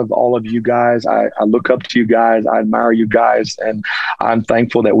proud of all of you guys. I look up to you guys. I admire you guys. And I'm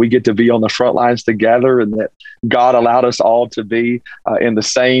thankful that we get to be on the front lines together, and that God allowed us all to be in the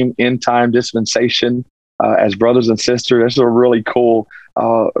same end time dispensation as brothers and sisters. This is a really cool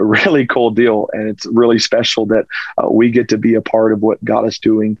deal. And it's really special that we get to be a part of what God is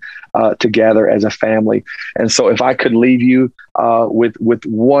doing together as a family. And so if I could leave you with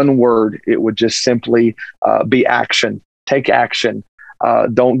one word, it would just simply be action. Take action.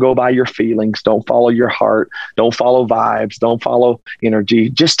 Don't go by your feelings. Don't follow your heart. Don't follow vibes. Don't follow energy.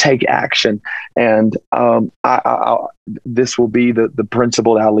 Just take action. And this will be the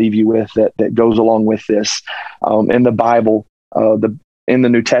principle that I'll leave you with that goes along with this. In the Bible, in the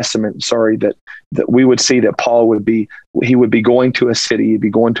New Testament, that that we would see that Paul would be going to a city, he'd be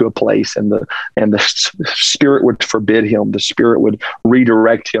going to a place, and the Spirit would forbid him. The Spirit would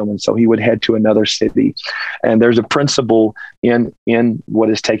redirect him, and so he would head to another city. And there's a principle in what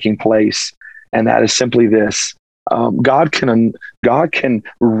is taking place, and that is simply this: God can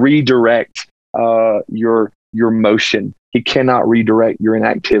redirect your motion. He cannot redirect your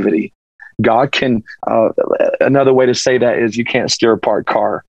inactivity. God can. Another way to say that is you can't steer a parked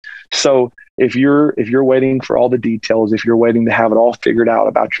car. So if you're waiting for all the details, if you're waiting to have it all figured out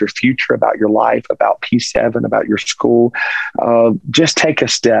about your future, about your life, about P7, about your school, just take a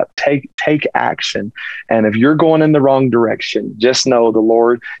step, take action. And if you're going in the wrong direction, just know the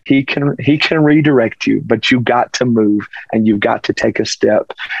Lord, He can redirect you, but you've got to move and you've got to take a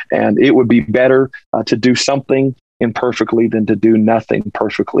step. And it would be better to do something imperfectly than to do nothing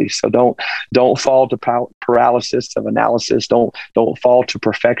perfectly. So don't fall to paralysis of analysis. Don't fall to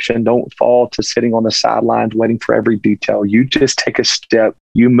perfection. Don't fall to sitting on the sidelines waiting for every detail. You just take a step.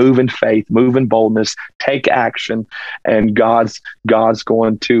 You move in faith, move in boldness, take action, and God's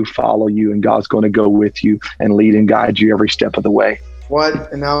going to follow you, and God's going to go with you and lead and guide you every step of the way.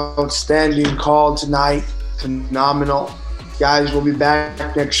 What an outstanding call tonight. Phenomenal. Guys, we'll be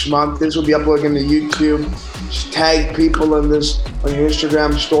back next month. This will be uploaded into YouTube. Just tag people in this on your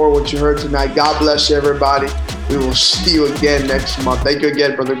Instagram store, what you heard tonight. God bless everybody. We will see you again next month. Thank you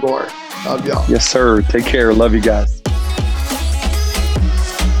again, Brother Gore. Love y'all. Yes, sir. Take care. Love you guys.